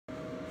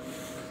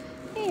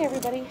Hey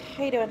everybody,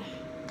 how you doing?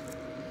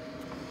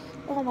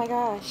 Oh my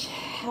gosh,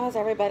 how's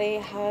everybody?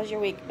 How's your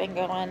week been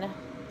going?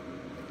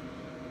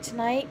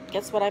 Tonight,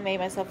 guess what I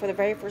made myself for the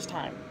very first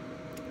time?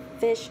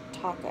 Fish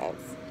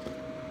tacos.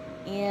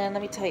 And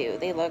let me tell you,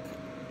 they look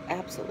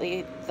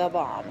absolutely the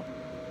bomb.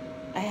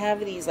 I have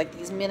these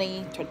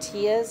mini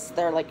tortillas.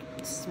 They're like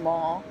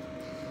small.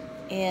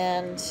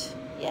 And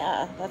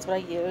yeah, that's what I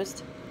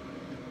used.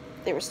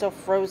 They were still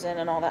frozen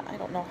and all that. I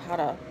don't know how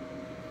to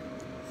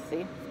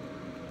see.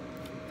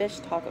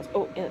 Fish tacos.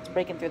 Oh, and it's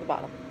breaking through the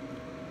bottom.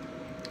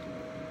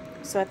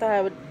 So I thought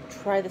I would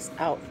try this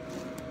out.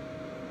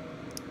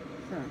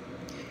 Hmm.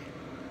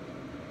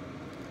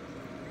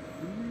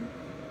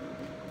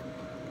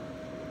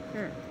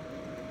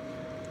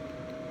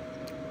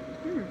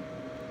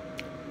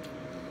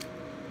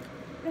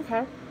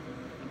 Okay.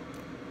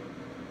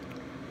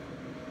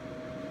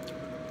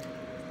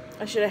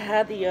 I should have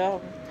had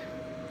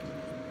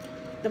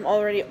them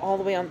already all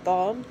the way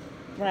unthawed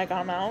when I got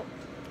them out.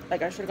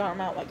 Like, I should have got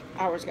them out like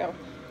hours ago.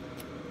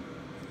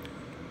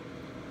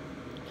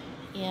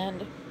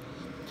 And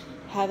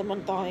had them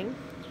unthawing.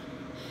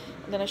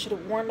 And then I should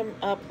have warmed them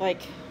up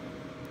like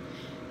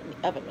in the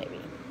oven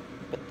maybe.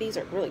 But these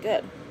are really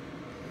good.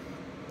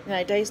 And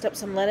I diced up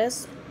some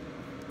lettuce.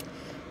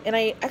 And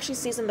I actually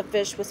seasoned the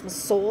fish with some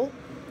sole.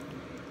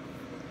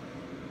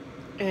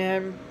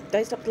 And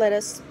diced up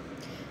lettuce.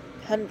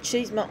 Had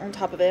cheese melt on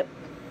top of it.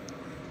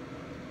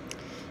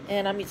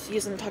 And I'm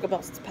using Taco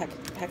Bell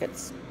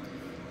packets.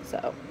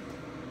 So,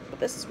 but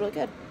this is really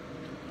good.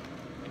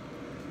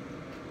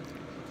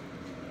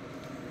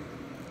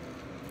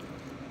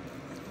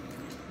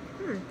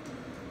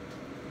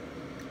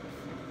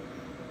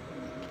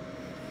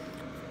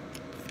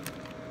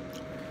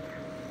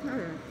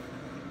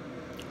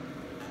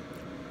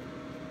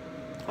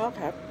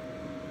 Okay.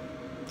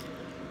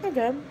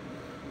 Okay.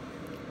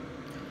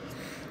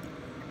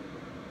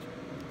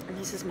 And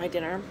this is my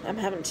dinner. I'm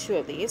having 2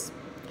 of these.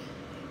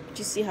 But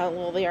you see how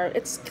little they are.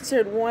 It's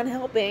considered 1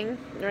 helping,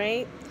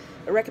 right?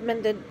 A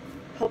recommended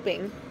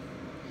helping.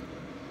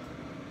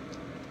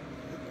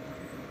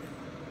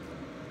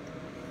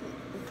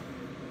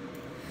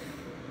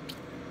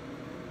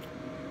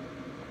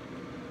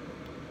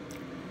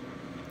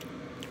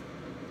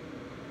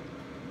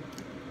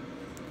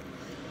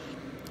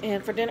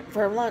 And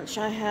for lunch,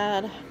 I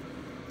had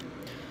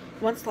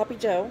 1 sloppy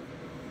Joe,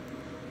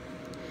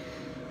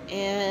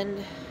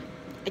 and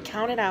I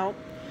counted out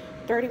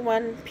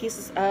 31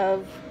 pieces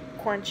of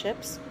corn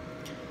chips.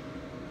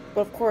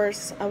 But of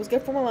course, I was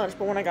good for my lunch,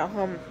 but when I got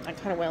home, I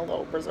kind of went a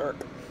little berserk.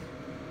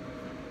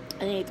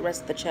 I ate the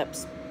rest of the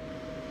chips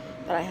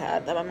that I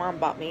had, that my mom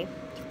bought me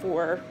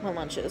for my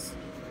lunches.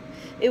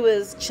 It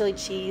was chili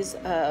cheese,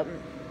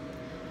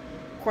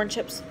 corn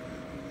chips.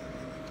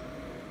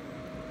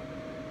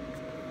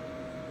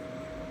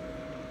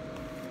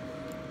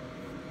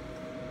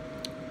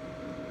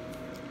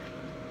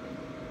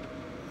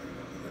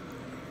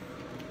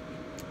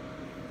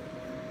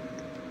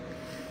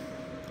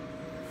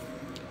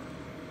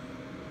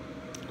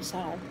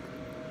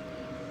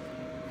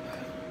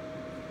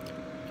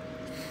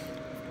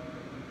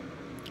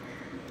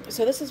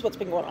 So this is what's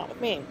been going on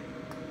with me.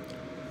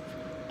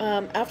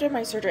 After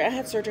my surgery, I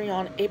had surgery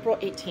on April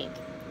 18th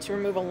to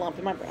remove a lump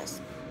in my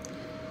breast.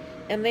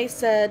 And they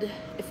said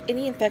if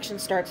any infection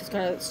starts, it's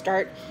going to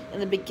start in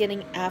the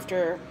beginning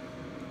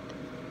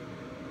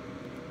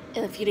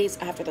in a few days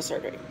after the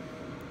surgery.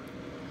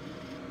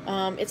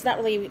 It's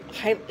not really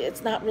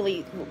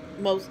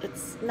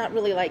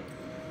like,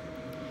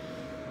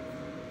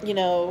 you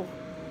know,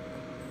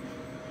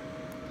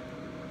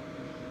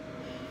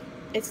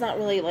 it's not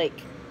really like,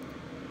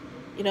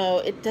 you know,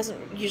 it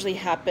doesn't usually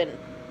happen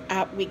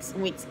weeks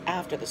and weeks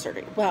after the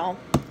surgery. Well,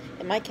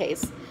 in my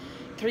case,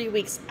 3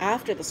 weeks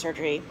after the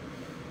surgery,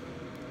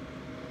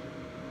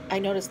 I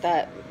noticed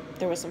that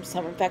there was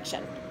some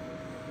infection.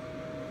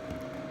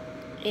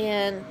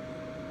 And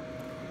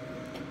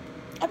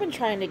I've been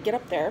trying to get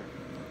up there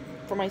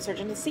for my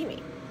surgeon to see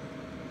me,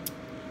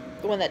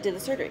 the one that did the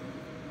surgery.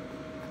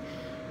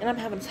 And I'm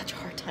having such a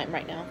hard time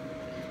right now.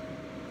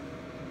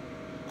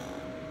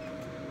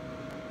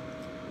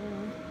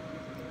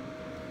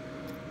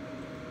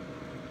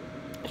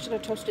 I should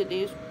have toasted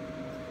these.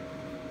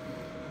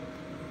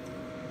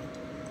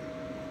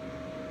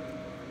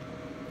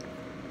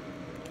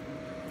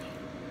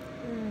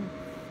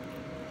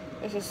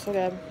 This is so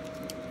good.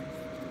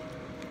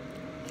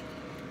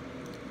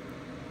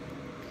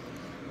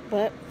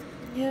 But,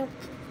 yeah.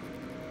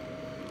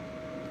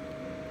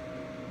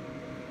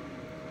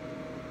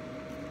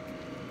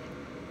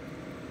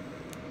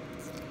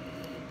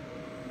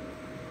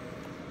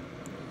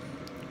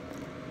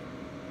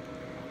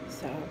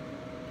 So.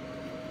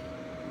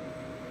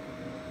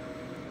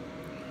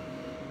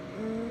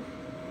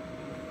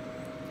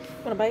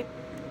 Want a bite?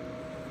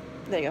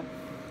 There you go.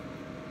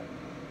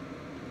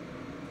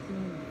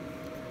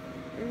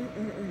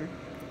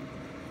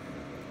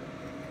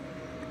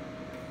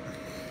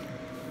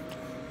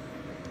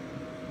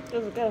 There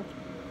we go.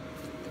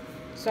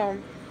 So,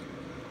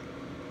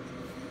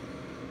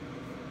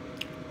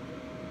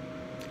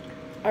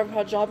 I've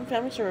had Job and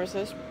Family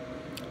Services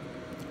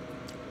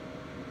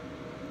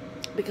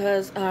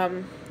because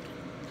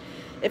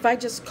if I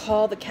just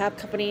call the cab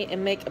company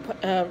and make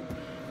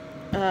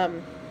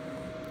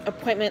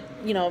appointment,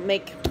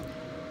 make,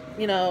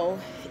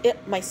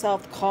 it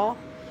myself call,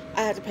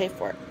 I had to pay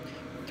for it.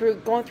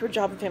 Going through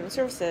Job and Family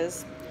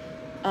Services,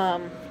 my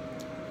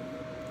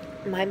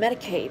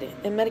Medicaid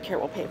and Medicare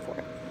will pay for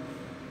it.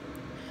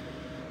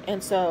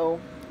 And so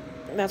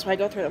that's why I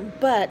go through them.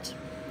 But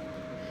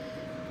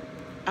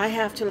I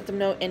have to let them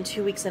know in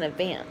 2 weeks in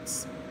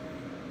advance.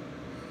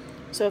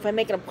 So if I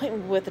make an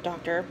appointment with a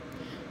doctor,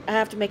 I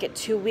have to make it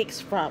 2 weeks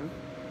from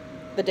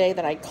the day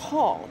that I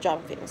call Job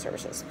and Family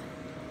Services,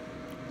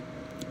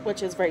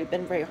 which has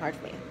been very hard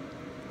for me.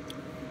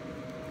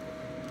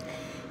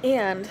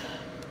 And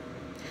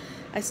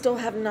I still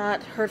have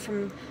not heard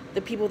from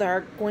the people that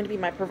are going to be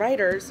my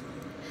providers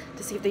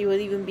to see if they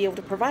would even be able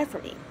to provide for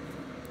me.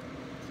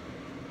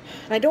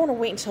 And I don't want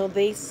to wait until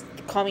they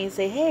call me and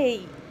say,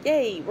 hey,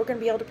 yay, we're going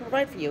to be able to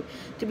provide for you.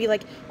 To be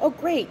like, oh,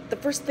 great, the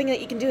first thing that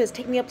you can do is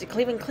take me up to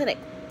Cleveland Clinic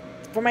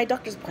for my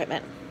doctor's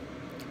appointment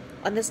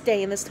on this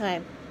day and this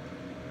time.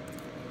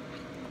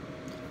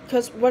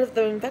 Because what if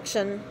the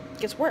infection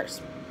gets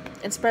worse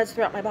and spreads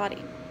throughout my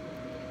body?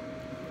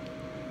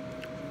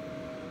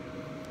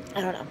 I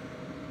don't know.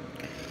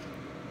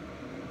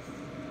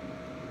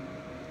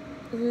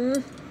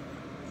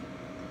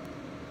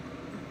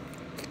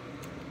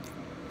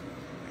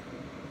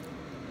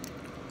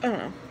 I don't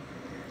know.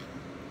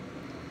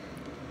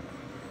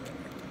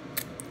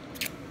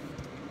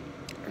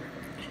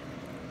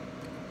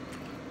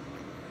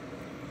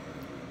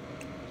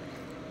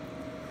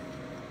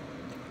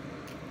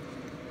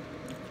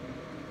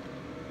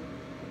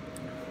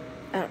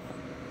 I don't know.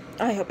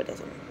 I hope it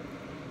doesn't.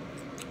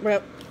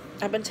 Well,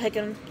 I've been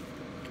taking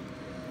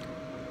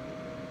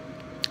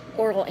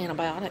oral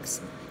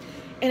antibiotics,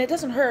 and it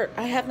doesn't hurt.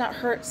 I have not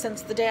hurt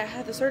since the day I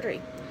had the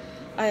surgery.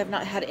 I have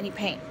not had any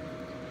pain.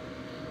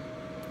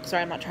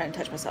 Sorry, I'm not trying to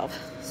touch myself.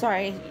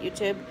 Sorry,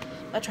 YouTube.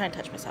 I'm not trying to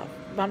touch myself.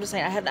 But I'm just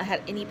saying I have not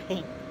had any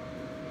pain,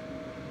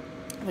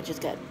 which is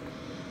good.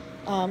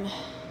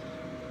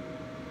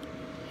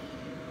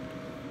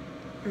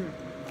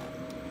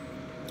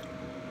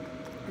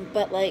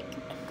 But like,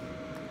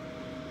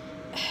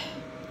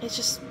 it's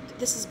just,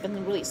 this has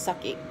been really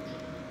sucky.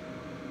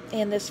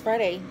 And this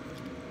Friday,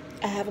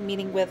 I have a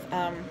meeting with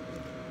my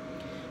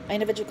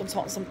individual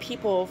consultant, some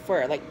people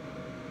for like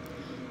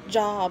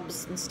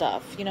jobs and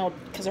stuff,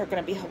 because they're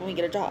going to be helping me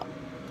get a job.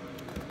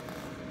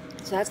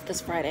 So that's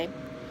this Friday.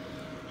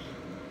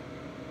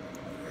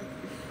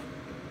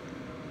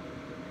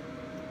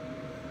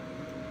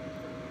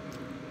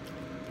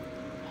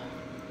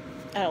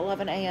 At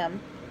 11 a.m.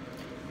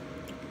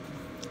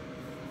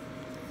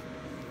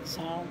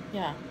 So,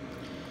 yeah.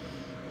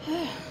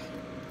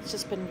 It's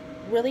just been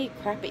really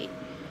crappy.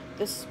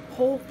 This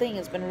whole thing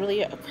has been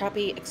really a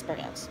crappy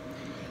experience.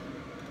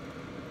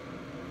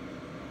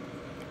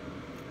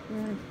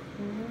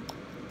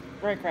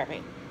 Very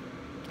crappy.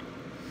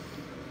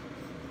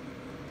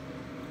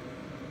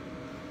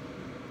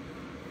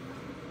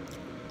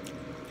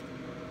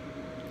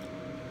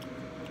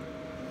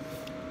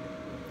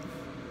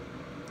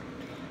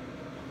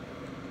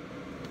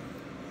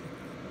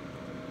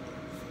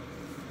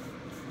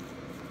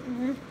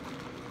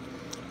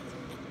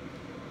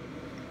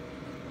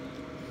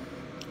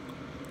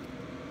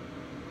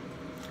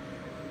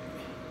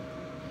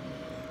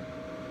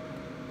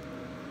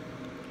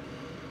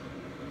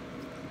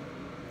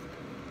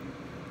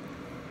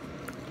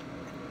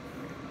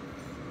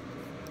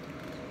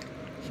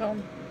 So,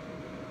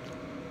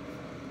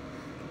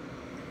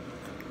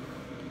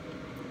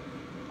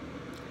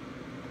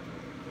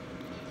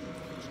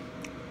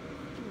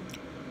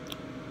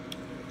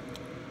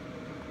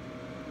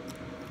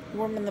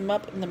 warming them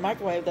up in the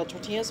microwave, the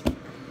tortillas,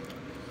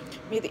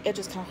 made the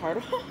edges kind of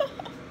hard.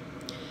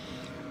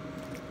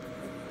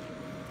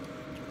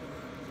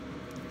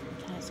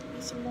 Can I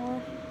squeeze some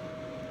more?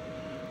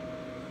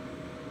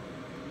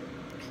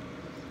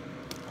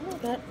 A little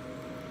bit.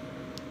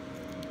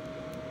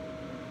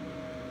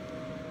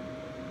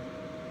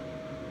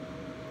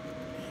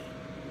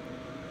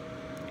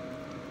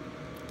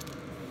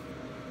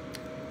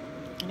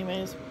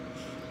 Anyways,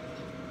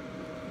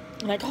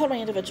 and I called my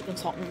individual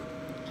consultant,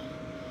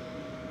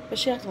 but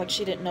she acted like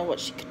she didn't know what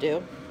she could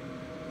do.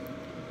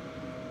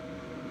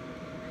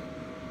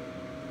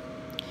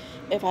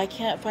 If I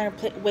can't find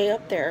a way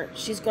up there,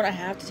 she's going to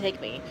have to take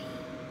me.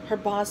 Her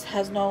boss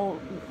has no,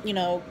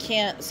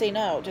 can't say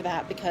no to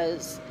that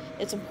because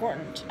it's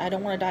important. I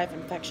don't want to die of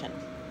infection.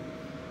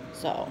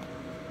 So.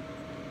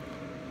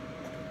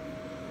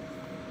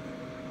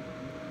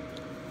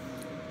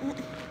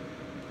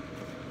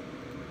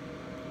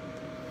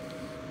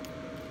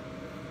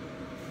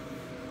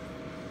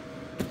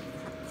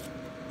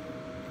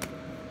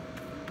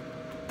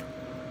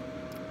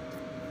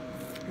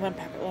 One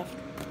packet left.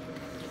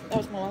 That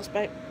was my last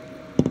bite.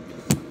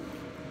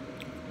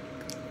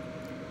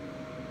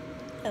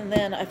 And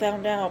then I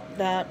found out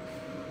that,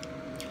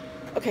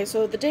 okay,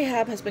 so the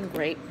Dayhab has been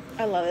great.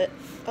 I love it.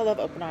 I love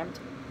Open Armed.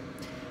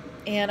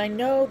 And I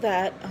know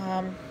that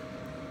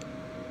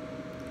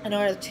in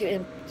order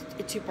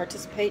to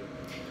participate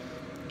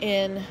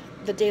in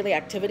the daily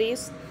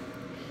activities,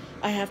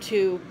 I have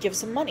to give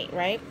some money,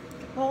 right?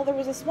 Well, there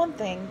was this one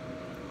thing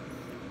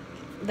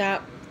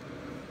that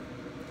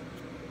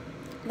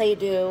they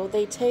do.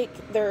 They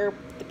take the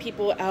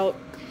people out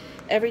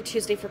every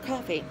Tuesday for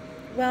coffee.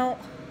 Well,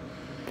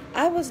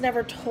 I was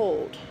never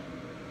told,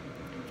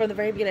 from the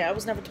very beginning, I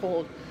was never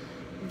told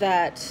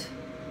that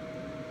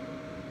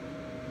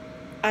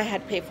I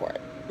had to pay for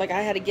it. Like,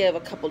 I had to give a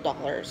couple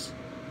dollars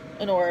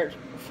in order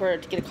to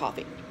get a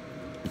coffee.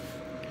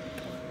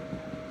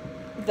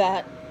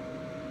 That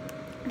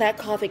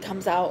coffee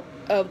comes out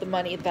of the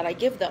money that I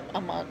give them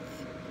a month.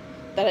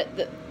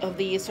 Of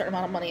the certain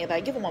amount of money that I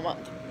give them a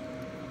month.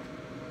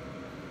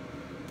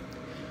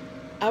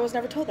 I was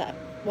never told that.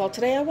 Well,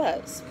 today I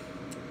was.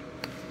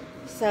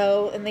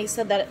 So, and they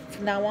said that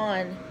from now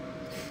on,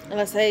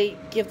 unless I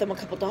give them a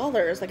couple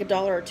dollars, like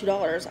 $1 or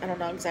 $2, I don't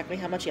know exactly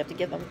how much you have to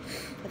give them.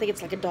 I think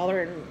it's like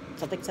 $1 and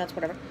something cents,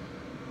 whatever.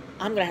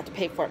 I'm gonna have to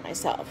pay for it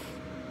myself,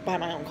 buy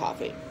my own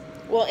coffee.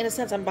 Well, in a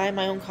sense, I'm buying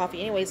my own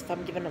coffee anyways. If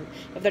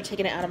they're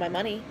taking it out of my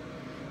money,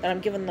 then I'm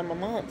giving them a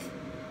month.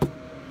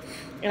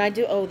 And I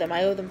do owe them.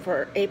 I owe them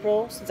for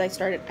April, since I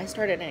started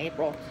in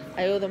April.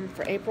 I owe them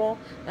for April,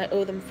 and I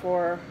owe them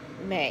for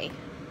May,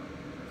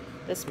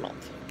 this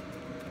month.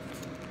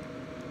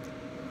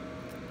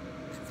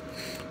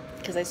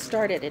 Because I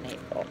started in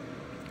April.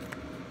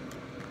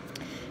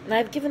 And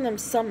I've given them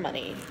some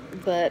money,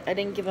 but I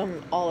didn't give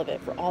them all of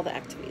it for all the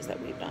activities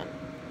that we've done.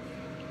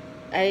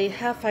 I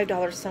have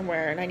 $5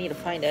 somewhere, and I need to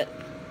find it.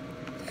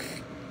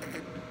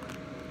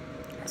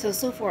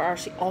 So far,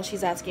 all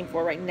she's asking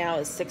for right now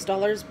is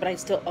 $6, but I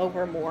still owe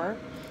her more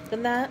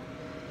than that.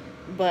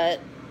 But,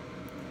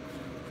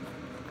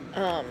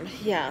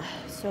 yeah.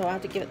 So I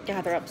have to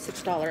gather up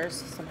 $6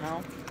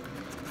 somehow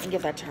and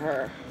give that to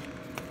her.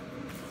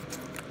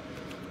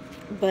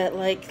 But,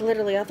 like,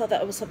 literally, I thought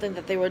that was something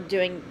that they were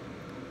doing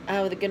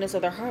out of the goodness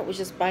of their heart, was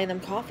just buying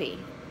them coffee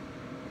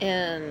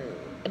and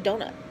a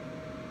donut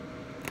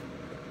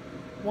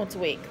once a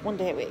week, one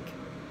day a week.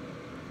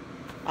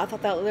 I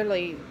thought that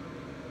literally,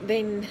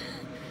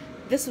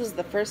 this was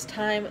the first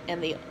time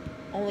and the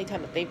only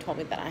time that they told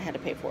me that I had to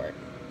pay for it.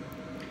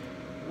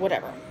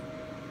 Whatever.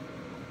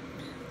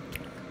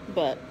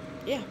 But,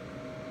 yeah.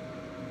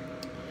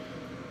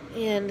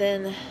 And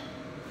then,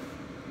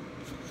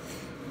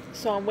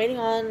 so I'm waiting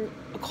on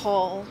a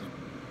call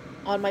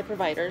on my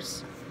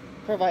providers,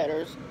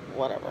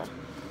 whatever,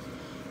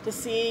 to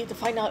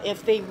find out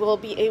if they will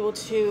be able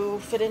to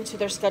fit into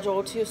their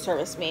schedule to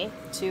service me,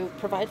 to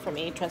provide for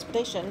me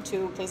transportation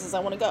to places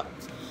I want to go.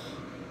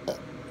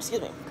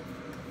 Excuse me.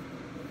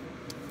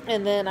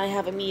 And then I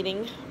have a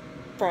meeting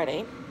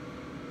Friday.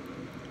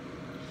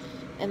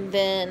 And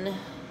then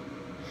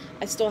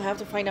I still have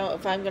to find out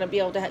if I'm going to be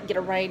able to get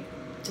a ride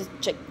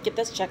to get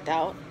this checked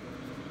out.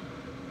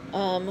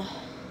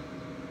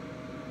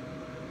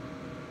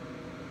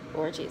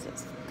 Lord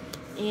Jesus.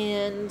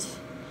 And,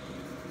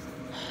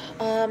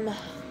 and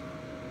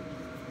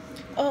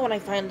I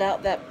find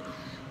out that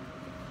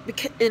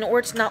in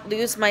order to not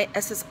lose my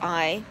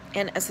SSI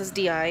and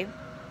SSDI,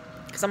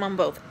 because I'm on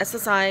both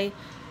SSI,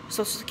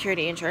 Social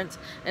Security Insurance,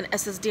 and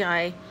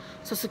SSDI,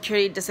 Social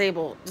Security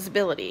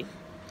Disability.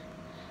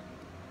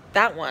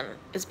 That one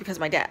is because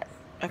of my dad.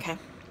 Okay.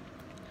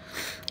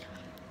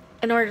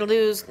 In order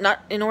to not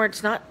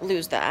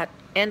lose that,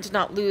 and to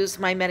not lose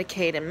my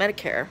Medicaid and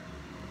Medicare,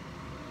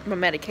 my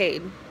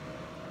Medicaid,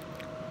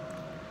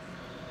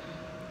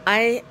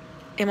 I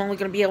am only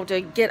going to be able to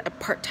get a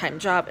part-time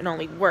job and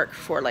only work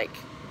for like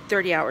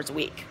 30 hours a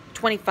week,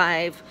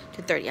 25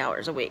 to 30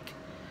 hours a week.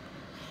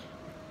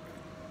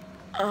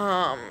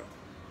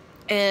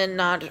 And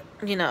not,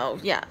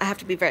 yeah, I have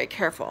to be very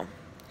careful.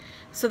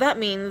 So that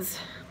means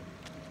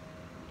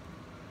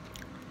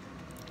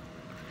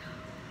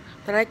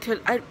that I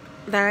could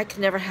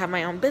never have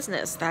my own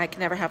business, that I can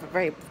never have a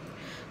very,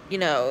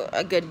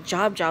 a good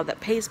job that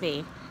pays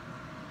me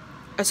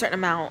a certain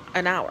amount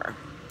an hour.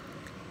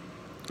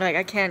 Like,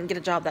 I can't get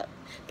a job that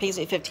pays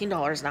me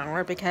 $15 an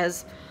hour,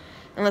 because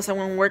unless I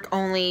want to work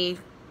only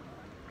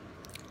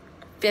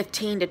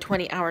 15 to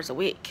 20 hours a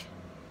week.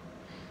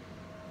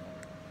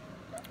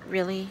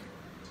 Really?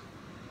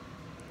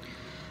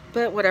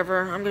 But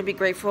whatever, I'm going to be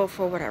grateful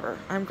for whatever.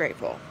 I'm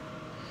grateful.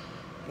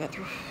 I'm going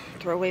to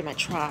throw away my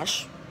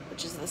trash,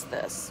 which is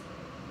this.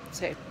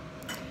 So,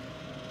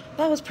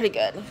 that was pretty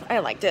good. I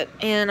liked it.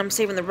 And I'm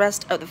saving the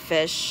rest of the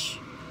fish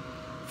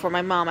for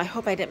my mom. I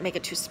hope I didn't make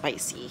it too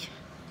spicy,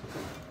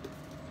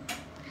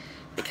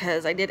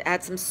 because I did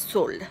add some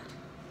salt.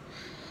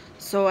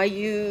 So I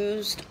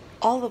used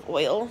olive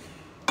oil,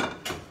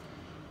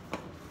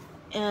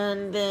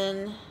 and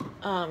then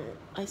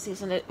I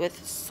seasoned it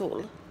with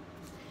salt,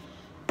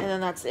 and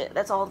then that's it.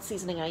 That's all the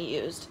seasoning I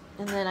used.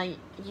 And then I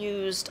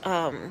used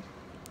oh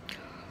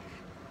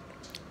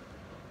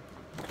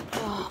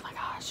my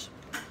gosh,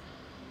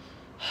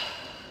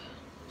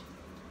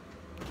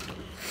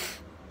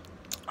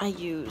 I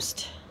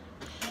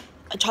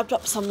chopped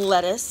up some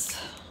lettuce,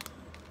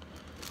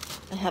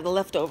 I have the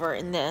leftover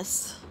in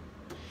this.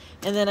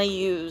 And then I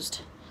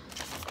used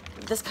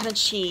this kind of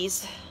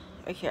cheese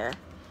right here.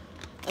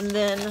 And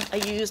then I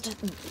used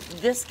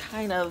this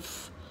kind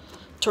of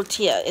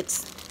tortilla.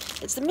 It's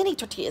the mini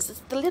tortillas. It's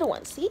the little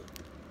ones, see?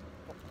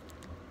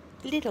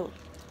 Little.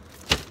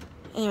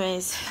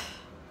 Anyways,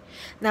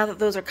 now that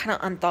those are kind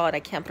of unthawed, I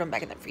can't put them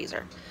back in the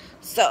freezer.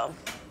 So,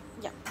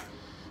 yeah.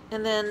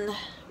 And then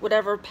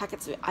whatever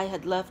packets I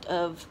had left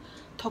of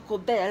Taco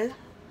Bell,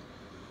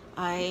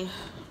 I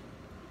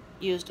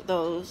used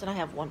those, and I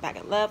have one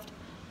packet left.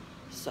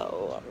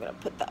 So I'm gonna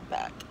put that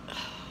back.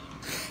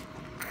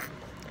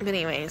 But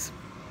anyways,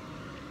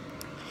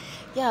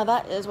 yeah,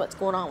 that is what's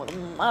going on with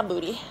my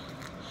booty.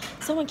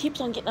 Someone keeps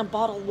on getting a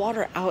bottle of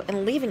water out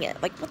and leaving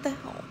it. Like, what the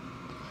hell?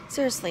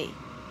 Seriously.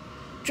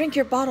 Drink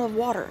your bottle of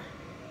water.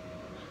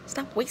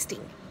 Stop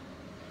wasting.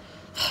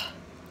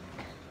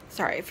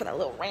 Sorry for that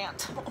little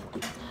rant.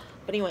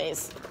 But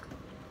anyways,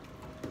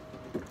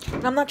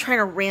 and I'm not trying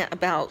to rant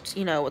about,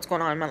 you know, what's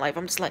going on in my life.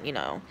 I'm just letting you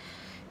know.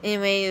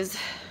 Anyways,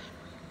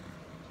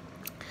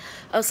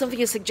 some of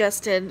you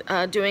suggested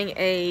doing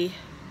a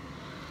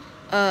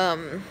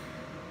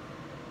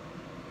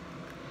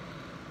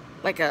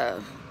like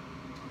a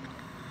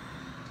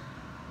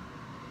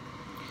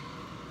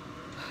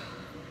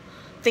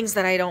things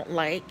that I don't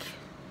like,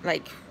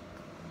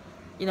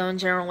 you know, in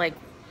general, like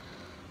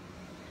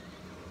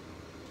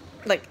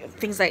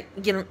things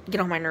that get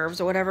on my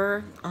nerves or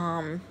whatever.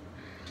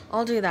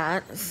 I'll do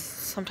that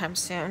sometime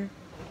soon.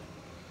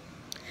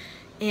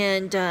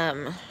 And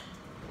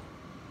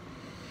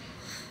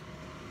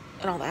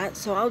all that,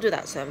 so I'll do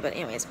that soon. But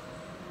anyways,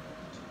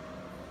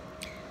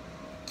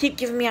 keep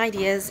giving me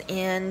ideas,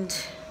 and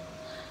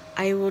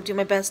I will do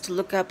my best to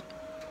look up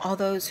all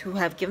those who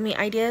have given me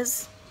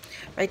ideas,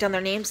 write down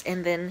their names,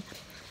 and then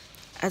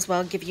as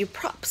well give you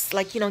props,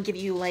 like, you know, give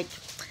you like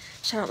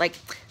shout out, like,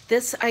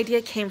 this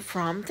idea came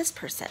from this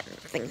person,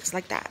 things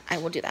like that. I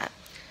will do that.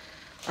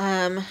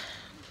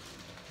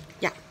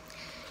 Yeah,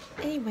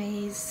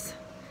 anyways,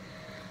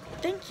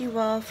 thank you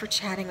all for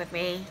chatting with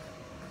me.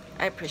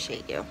 I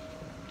appreciate you,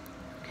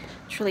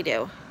 truly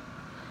do.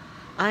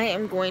 I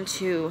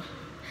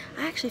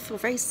actually feel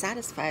very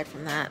satisfied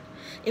from that,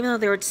 even though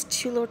there were just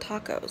 2 little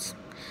tacos.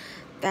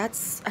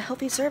 That's a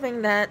healthy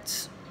serving.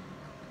 That,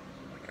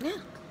 yeah,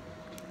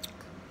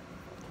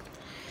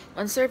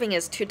 1 serving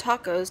is 2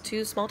 tacos,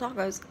 2 small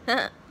tacos.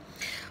 Well,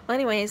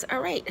 anyways,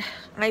 all right,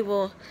 I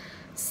will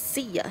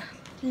see ya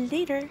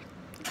later.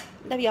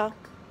 Love y'all.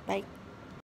 Bye.